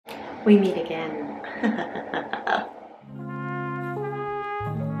We meet again. I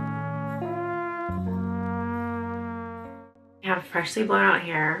have freshly blown out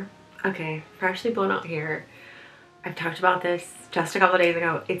hair. Okay, freshly blown out hair. I've talked about this just a couple of days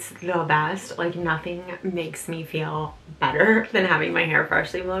ago. It's the best. Like, nothing makes me feel better than having my hair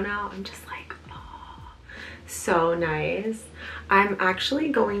freshly blown out. I'm just like, oh, so nice. I'm actually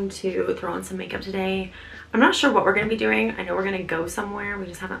going to throw on some makeup today. I'm not sure what we're gonna be doing. I know we're gonna go somewhere. We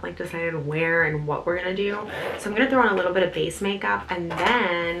just haven't like decided where and what we're gonna do. So I'm gonna throw on a little bit of base makeup, and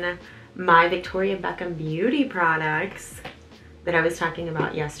then my Victoria Beckham beauty products that I was talking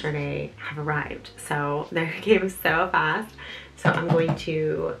about yesterday have arrived. So they came so fast. So I'm going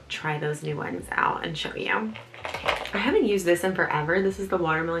to try those new ones out and show you. I haven't used this in forever. This is the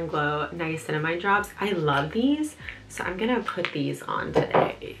Watermelon Glow Niacinamide Drops. I love these. So I'm gonna put these on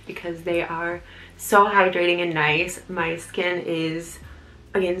today because they are so hydrating and nice. My skin is,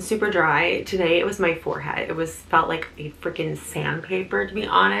 again, super dry. Today it was my forehead. It felt like a freaking sandpaper, to be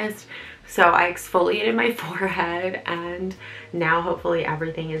honest. So I exfoliated my forehead, and now hopefully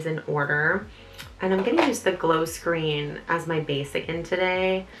everything is in order. And I'm gonna use the Glow Screen as my base again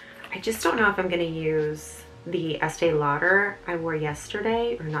today. I just don't know if I'm gonna use the Estee Lauder I wore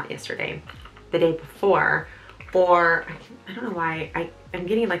yesterday, or not yesterday, the day before, or I don't know why I'm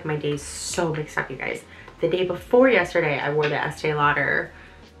getting like my days so mixed up, you guys. The day before yesterday I wore the Estee Lauder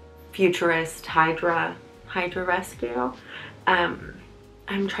Futurist Hydra Rescue.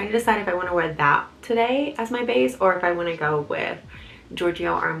 I'm trying to decide if I want to wear that today as my base, or if I want to go with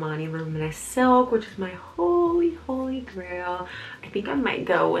Giorgio Armani Luminous Silk, which is my holy grail. I think I might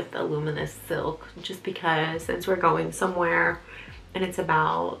go with the Luminous Silk just because since we're going somewhere and it's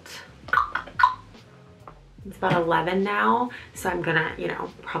about 11 now, so I'm gonna, you know,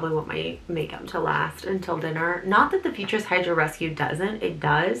 probably want my makeup to last until dinner. Not that the Futurist Hydra Rescue doesn't, it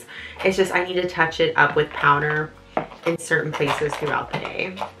does. It's just I need to touch it up with powder in certain places throughout the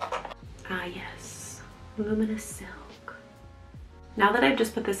day. Ah yes, Luminous Silk. Now that I've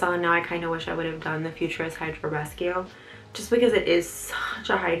just put this on, now I kind of wish I would have done the Futurist Hydra Rescue, just because it is such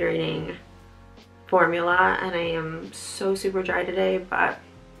a hydrating formula, and I am so super dry today, but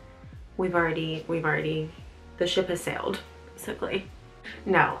we've already the ship has sailed, basically.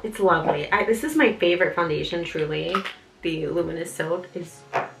 No, it's lovely. This is my favorite foundation, truly. The Luminous Silk is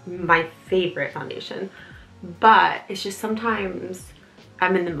my favorite foundation, but it's just sometimes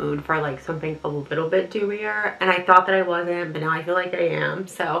I'm in the mood for like something a little bit dewier, and I thought that I wasn't, but now I feel like I am,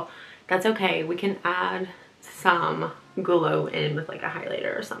 so that's okay. We can add some glow in with like a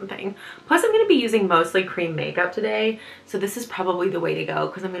highlighter or something. Plus I'm going to be using mostly cream makeup today, so this is probably the way to go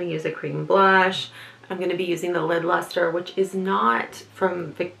because I'm going to use a cream blush. I'm going to be using the lid luster, which is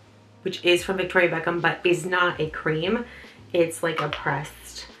from Victoria Beckham, but is not a cream. It's like a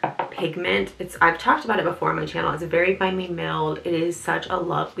pressed pigment. I've talked about it before on my channel. It's very finely milled. It is such a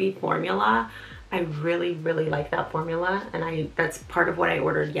lovely formula. I really like that formula, and that's part of what I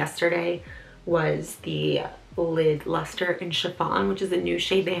ordered yesterday was the lid luster in Chiffon, which is a new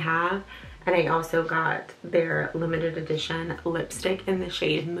shade they have. And I also got their limited edition lipstick in the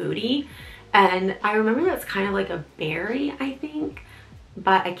shade Moody. And I remember that's kind of like a berry, I think,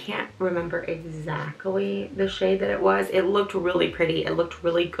 but I can't remember exactly the shade that it was. It looked really pretty. It looked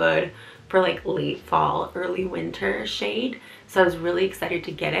really good for like late fall, early winter shade. So I was really excited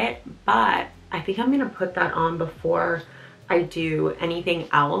to get it, but I think I'm gonna put that on before I do anything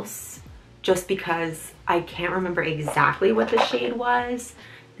else, just because I can't remember exactly what the shade was.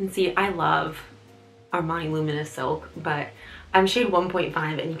 And see, I love Armani Luminous Silk, but I'm shade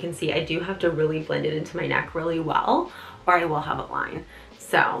 1.5, and you can see I do have to really blend it into my neck really well, or I will have a line.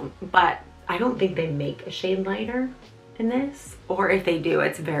 So, but I don't think they make a shade lighter in this, or if they do,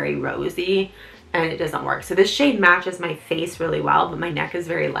 it's very rosy and it doesn't work. So this shade matches my face really well, but my neck is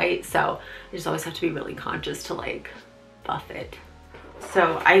very light, so I just always have to be really conscious to like buff it.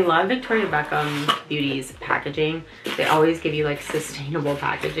 So I love Victoria Beckham Beauty's packaging. They always give you like sustainable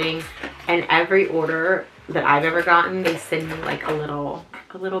packaging, and every order that I've ever gotten, they send me like a little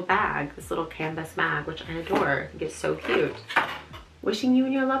bag, this little canvas bag, which I adore. I think it's so cute. Wishing you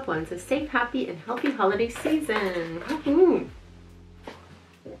and your loved ones a safe, happy, and healthy holiday season.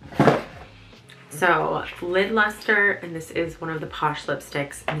 So lid luster, and this is one of the Posh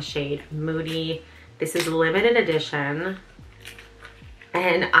lipsticks in the shade Moody. This is limited edition.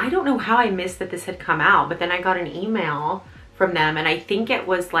 And I don't know how I missed that this had come out, but then I got an email from them, and I think it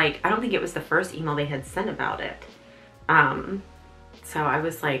was like, I don't think it was the first email they had sent about it. So I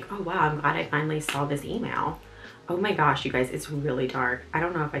was like, oh wow, I'm glad I finally saw this email. Oh my gosh, you guys, it's really dark. I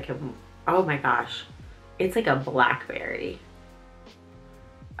don't know if I can, oh my gosh. It's like a blackberry.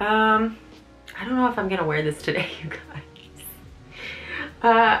 I don't know if I'm gonna wear this today, you guys.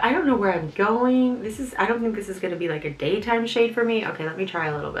 I don't know where I'm going. I don't think this is gonna be like a daytime shade for me. Okay, let me try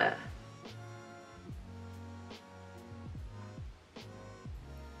a little bit.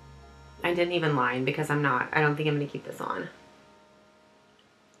 I didn't even line because I don't think I'm gonna keep this on.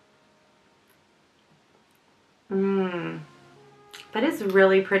 That is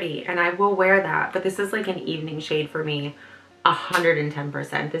really pretty, and I will wear that, but this is like an evening shade for me,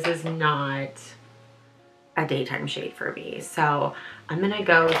 110%. This is not a daytime shade for me. So I'm gonna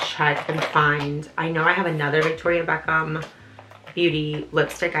go check and find, I know I have another Victoria Beckham Beauty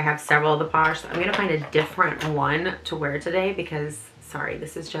lipstick. I have several of the Posh. So I'm gonna find a different one to wear today because, sorry,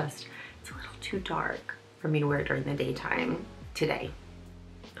 this is just, it's a little too dark for me to wear during the daytime today.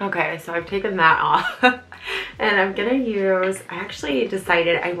 Okay, so I've taken that off and I'm gonna use, I actually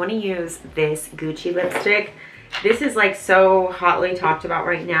decided I wanna use this Gucci lipstick. This is like so hotly talked about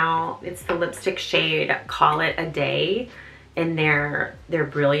right now. It's the lipstick shade Call It a Day in their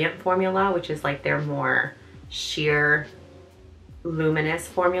Brilliant formula, which is like their more sheer luminous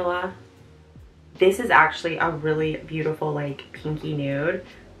formula. This is actually a really beautiful like pinky nude.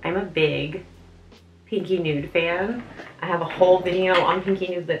 I'm a big pinky nude fan. I have a whole video on pinky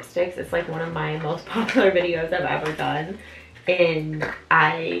nude lipsticks. It's like one of my most popular videos I've ever done. And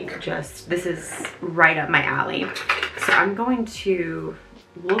this is right up my alley. So I'm going to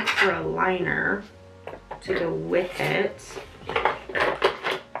look for a liner to go with it.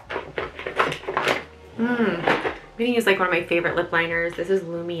 I'm gonna use like one of my favorite lip liners. This is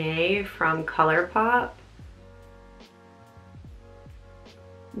Lumiere from ColourPop.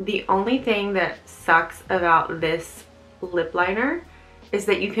 The only thing that sucks about this lip liner is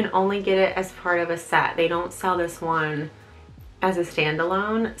that you can only get it as part of a set. They don't sell this one as a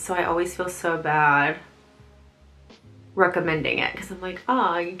standalone, so I always feel so bad recommending it because I'm like,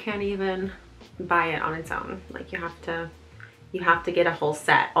 oh, you can't even buy it on its own. Like you have to get a whole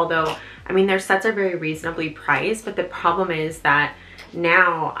set. Although, I mean, their sets are very reasonably priced, but the problem is that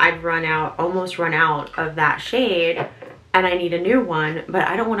now I've almost run out of that shade and I need a new one, but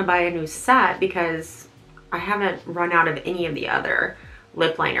I don't want to buy a new set because I haven't run out of any of the other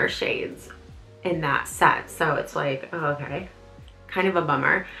lip liner shades in that set. So it's like, oh, okay. Kind of a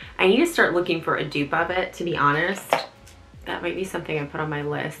bummer. I need to start looking for a dupe of it, to be honest. That might be something I put on my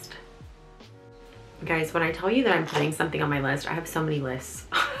list. Guys, when I tell you that I'm putting something on my list, I have so many lists.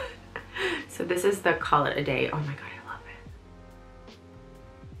 So this is the Call It a Day. Oh my God, I love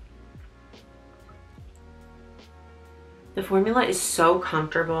it. The formula is so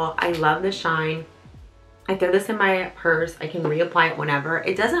comfortable. I love the shine. I throw this in my purse. I can reapply it whenever.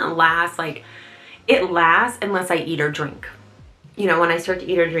 It doesn't last, like, it lasts unless I eat or drink. You know, when I start to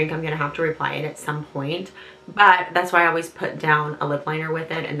eat or drink, I'm gonna have to reapply it at some point. But that's why I always put down a lip liner with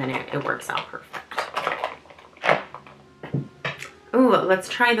it, and then it works out perfect. Ooh, let's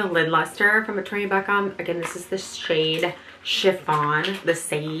try the lid luster from Victoria Beckham. Again, this is the shade Chiffon, the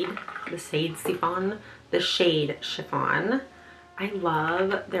shade Chiffon. I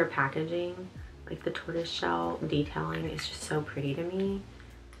love their packaging. Like the tortoiseshell detailing is just so pretty to me.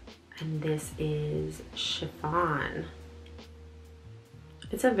 And this is Chiffon.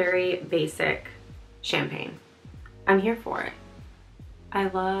 It's a very basic champagne. I'm here for it. I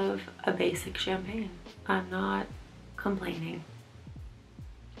love a basic champagne. I'm not complaining.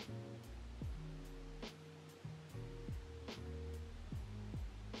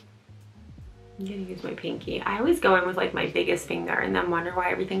 I'm gonna use my pinky. I always go in with like my biggest finger and then wonder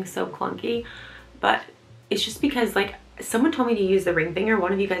why everything's so clunky. But it's just because like someone told me to use the ring finger.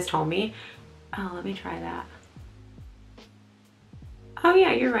 One of you guys told me. Oh, let me try that. Oh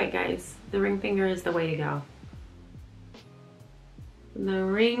yeah, you're right, guys. The ring finger is the way to go. The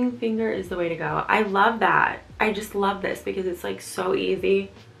ring finger is the way to go. I love that. I just love this because it's like so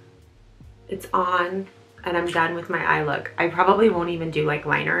easy. It's on and I'm done with my eye look. I probably won't even do like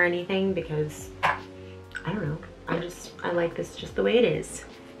liner or anything because I don't know. I like this just the way it is.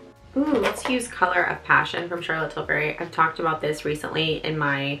 Ooh, let's use Color of Passion from Charlotte Tilbury. I've talked about this recently in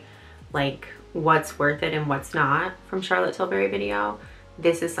my like what's worth it and what's not from Charlotte Tilbury video.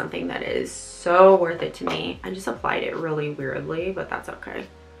 This is something that is so worth it to me. I just applied it really weirdly, but that's okay.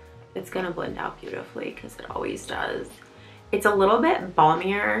 It's gonna blend out beautifully because it always does. It's a little bit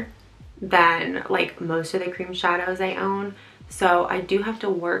balmier than like most of the cream shadows I own. So I do have to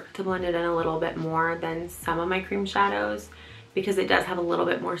work to blend it in a little bit more than some of my cream shadows because it does have a little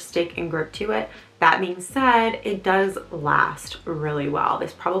bit more stick and grip to it. That being said, it does last really well.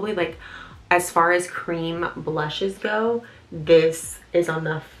 This probably like, as far as cream blushes go, this is on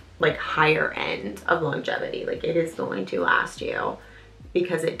the like higher end of longevity. Like it is going to last you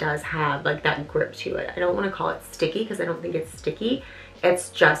because it does have like that grip to it. I don't want to call it sticky because I don't think it's sticky. It's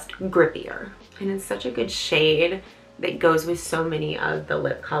just grippier. And it's such a good shade that goes with so many of the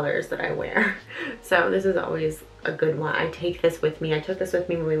lip colors that I wear. So this is always a good one. I take this with me. I took this with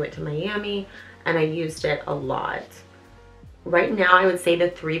me when we went to Miami and I used it a lot. Right now, I would say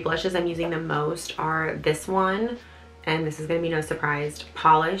the 3 blushes I'm using the most are this one, and this is gonna be no surprise,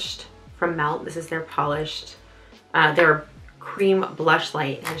 Polished from Melt. This is their Polished, their cream blush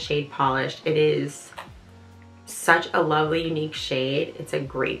light in the shade Polished. It is such a lovely, unique shade. It's a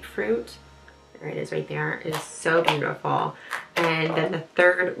grapefruit. There it is right there. It is so beautiful. And then the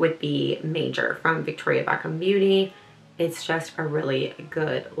 3rd would be Major from Victoria Beckham Beauty. It's just a really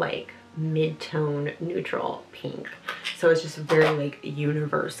good, like, mid-tone neutral pink. So it's just very like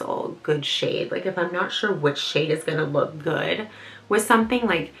universal good shade. Like if I'm not sure which shade is gonna look good with something,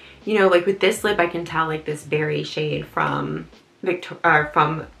 like, you know, like with this lip I can tell like this berry shade from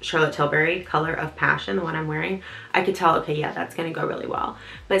from Charlotte Tilbury, Color of Passion, the one I'm wearing, I could tell, okay, yeah, that's gonna go really well.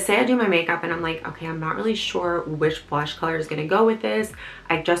 But say I do my makeup and I'm like, okay, I'm not really sure which blush color is gonna go with this.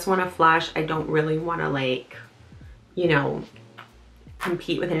 I just want to flush. I don't really want to, like, you know,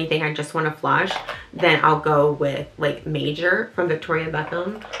 compete with anything. I just want to flush. Then I'll go with like Major from Victoria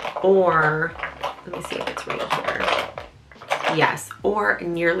Beckham, or let me see if it's right here. Yes, or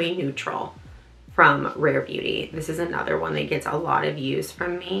Nearly Neutral from Rare Beauty. This is another one that gets a lot of use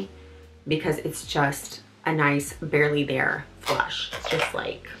from me because it's just a nice barely there flush. It's just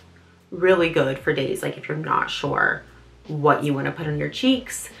like really good for days like if you're not sure what you want to put on your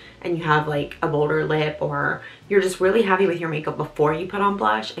cheeks and you have like a bolder lip, or you're just really happy with your makeup before you put on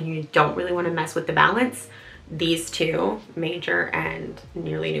blush and you don't really want to mess with the balance. These 2, Major and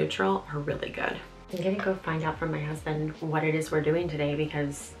Nearly Neutral, are really good. I'm gonna go find out from my husband what it is we're doing today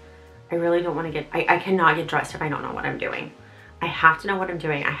because I really don't want to get, I cannot get dressed if I don't know what I'm doing. I have to know what I'm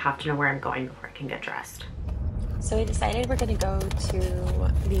doing. I have to know where I'm going before I can get dressed. So we decided we're gonna go to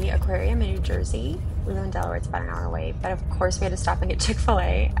the Aquarium in New Jersey. We live in Delaware, it's about an hour away, but of course we had to stop and get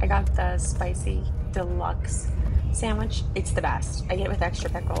Chick-fil-A. I got the spicy deluxe sandwich. It's the best. I get it with extra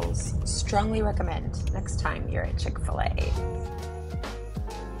pickles. Strongly recommend next time you're at Chick-fil-A.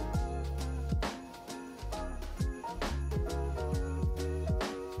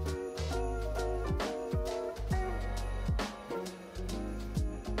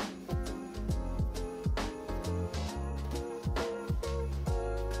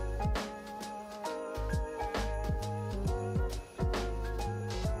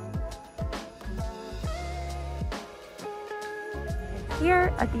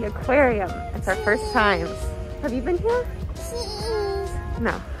 Here at the aquarium. It's our first time. Have you been here? Cheese.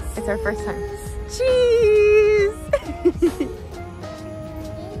 No, it's our first time. Cheese!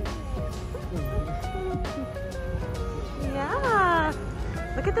 Yeah.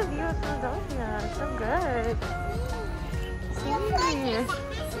 Look at the view of Philadelphia. It's so good.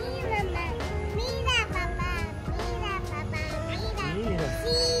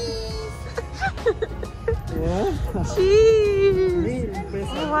 Cheese!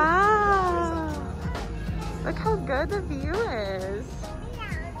 Wow! Look how good the view is.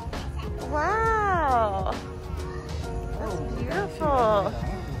 Wow! That's beautiful.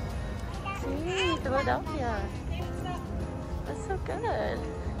 See, Philadelphia. That's so good.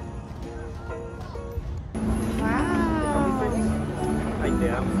 Wow!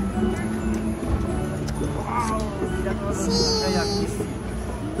 Cheese!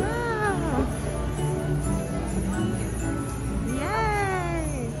 Wow!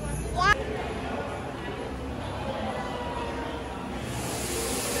 Yay! What?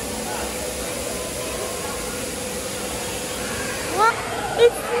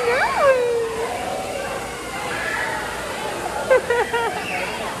 It's snowing!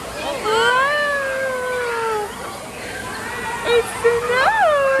 Wow! It's snowing!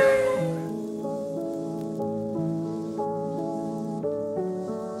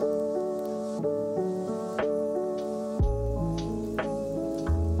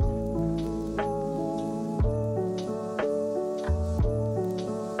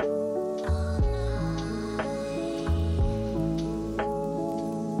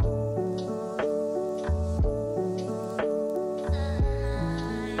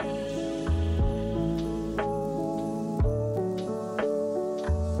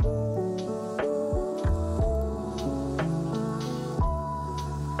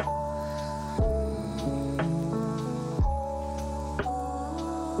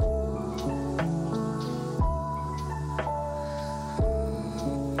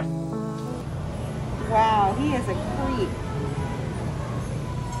 Wow, he is a creep.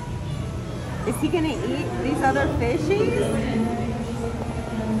 Is he gonna eat these other fishies?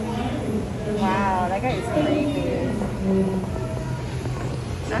 That guy is crazy.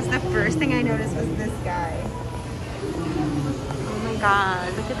 That's the first thing I noticed was this guy. Oh my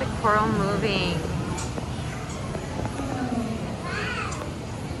god, look at the coral moving.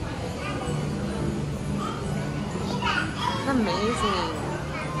 It's amazing.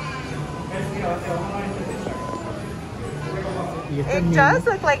 It does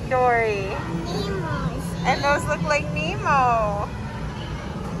look like Dory. And those look like Nemo.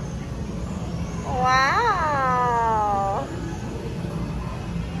 Wow.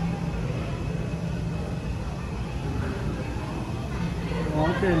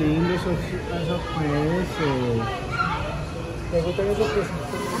 Oh, qué lindo esos peces. ¿Te gustan esos peces?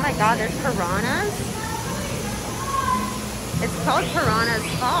 Oh my god, there's piranhas? It's called Piranha's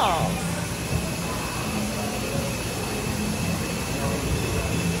Falls.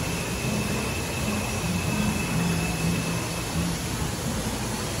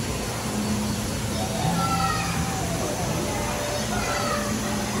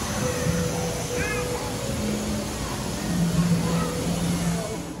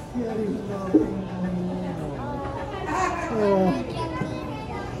 Oh,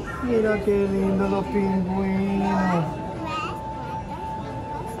 mira qué lindo los pingüinos.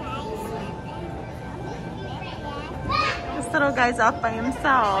 This little guy's off by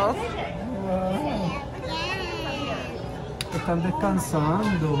himself. Wow. Están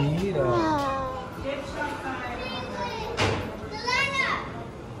descansando, mira.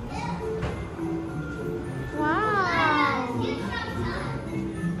 Wow.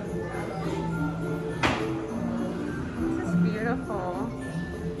 This is beautiful.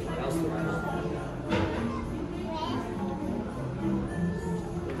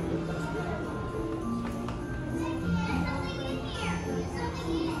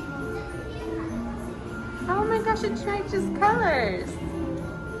 Oh my gosh, it changes colors.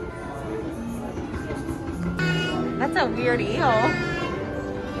 That's a weird eel.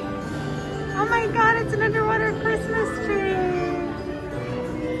 Oh my god, it's an underwater Christmas tree.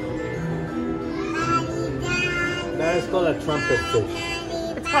 That is called a trumpet fish.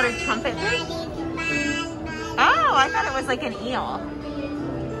 It's called a trumpet fish? Oh, I thought it was like an eel.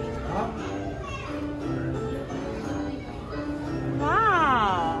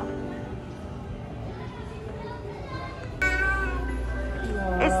 Wow.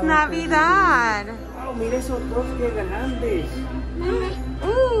 It's Navidad. Wow, mira esos dos que grandes.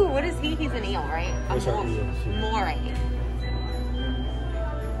 Ooh, what is he? He's an eel, right? A moray.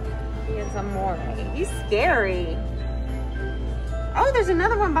 He is a moray. He's scary. Oh, there's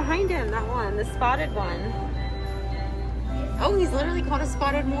another one behind him. That one, the spotted one. Oh, he's literally called a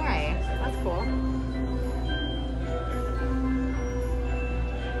spotted moray. That's cool.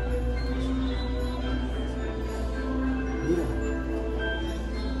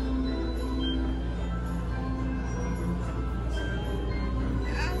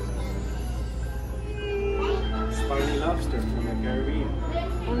 Lustre from the Caribbean.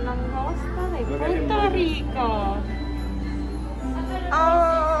 Una langosta de Puerto Rico.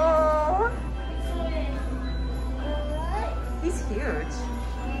 Oh! He's huge.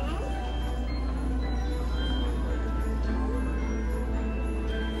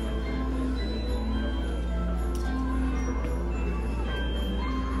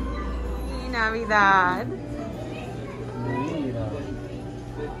 Y Navidad.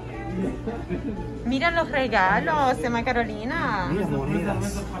 Mira los regalos, Emma Carolina. Mira,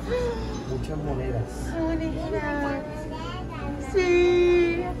 monedas. Muchas monedas. Monedas.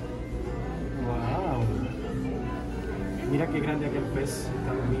 Sí. Wow. Mira qué grande aquel pez.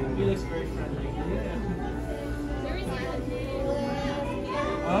 Está durmiendo.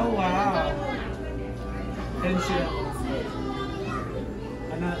 Oh, wow.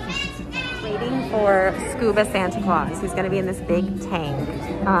 Waiting for Scuba Santa Claus, who's going to be in this big tank.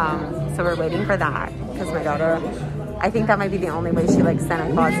 So we're waiting for that because my daughter, I think that might be the only way she likes Santa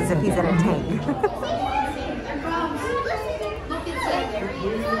Claus is if he's in a tank.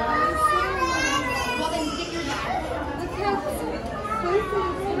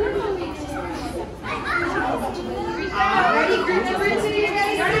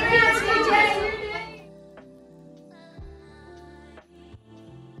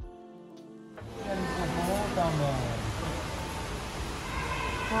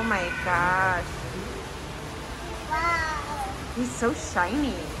 Oh my gosh. Wow. He's so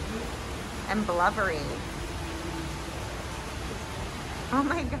shiny and blubbery. Oh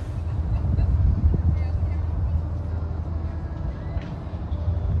my god.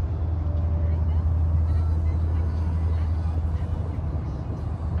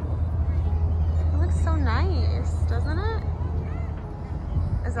 It looks so nice, doesn't it?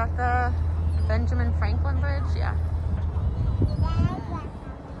 Is that the Benjamin Franklin Bridge? Yeah.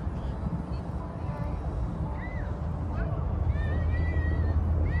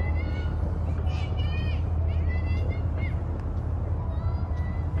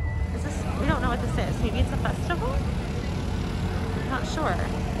 Is this, we don't know what this is. Maybe it's a festival? Not sure.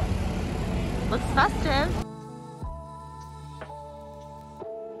 Looks festive.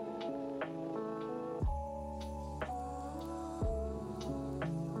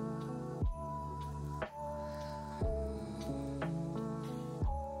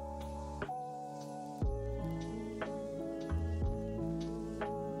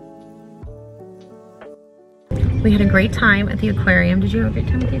 We had a great time at the aquarium. Did you have a great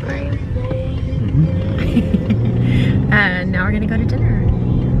time at the aquarium? Mm-hmm. And now we're gonna go to dinner.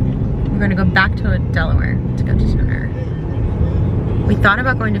 We're gonna go back to Delaware to go to dinner. We thought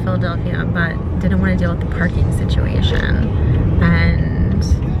about going to Philadelphia, but didn't want to deal with the parking situation. And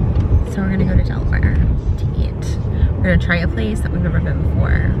so we're gonna go to Delaware to eat. We're gonna try a place that we've never been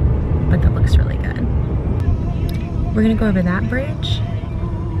before, but that looks really good. We're gonna go over that bridge.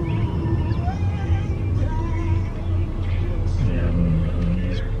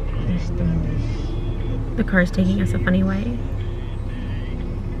 The car's taking us a funny way.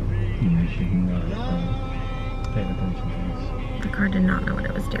 The car did not know what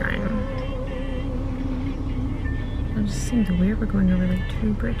it was doing. It just seems weird. We're going over like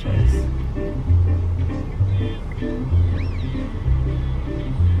 2 bridges.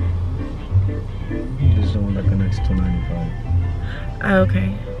 This is the one that connects to 95.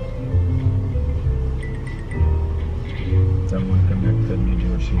 Okay. That one connected New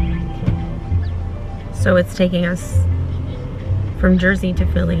Jersey and Philadelphia. So it's taking us from Jersey to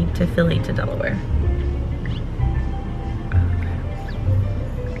Philly to Delaware.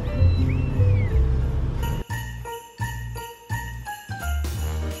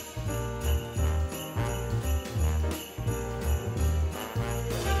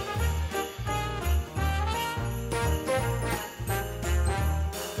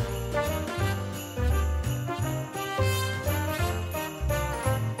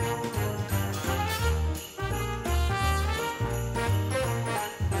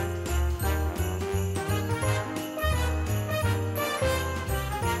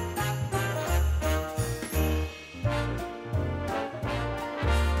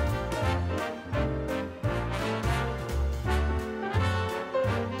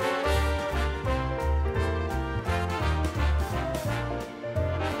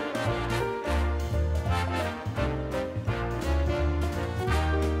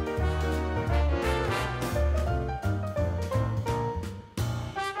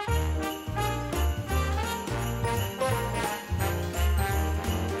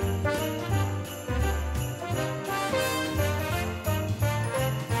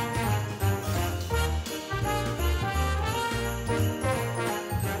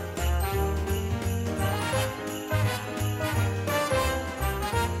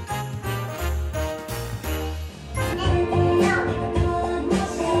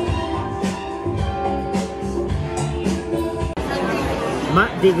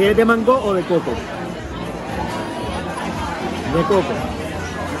 ¿De mango o de coco? De coco.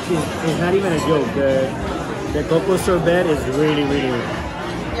 It's not even a joke. The coco sorbet is really, really good.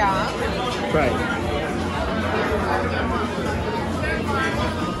 Yeah. Try it.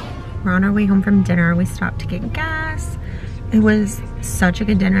 We're on our way home from dinner. We stopped to get gas. It was such a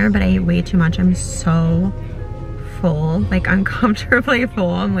good dinner, but I ate way too much. I'm so full, like uncomfortably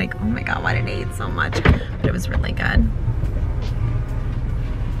full. I'm like, oh my God, why did I eat so much? But it was really good.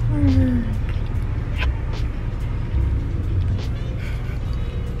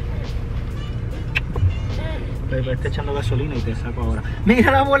 Pero está echando gasolina y te saco ahora.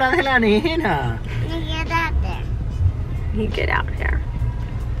 Mira la bola de la nena. You get out here.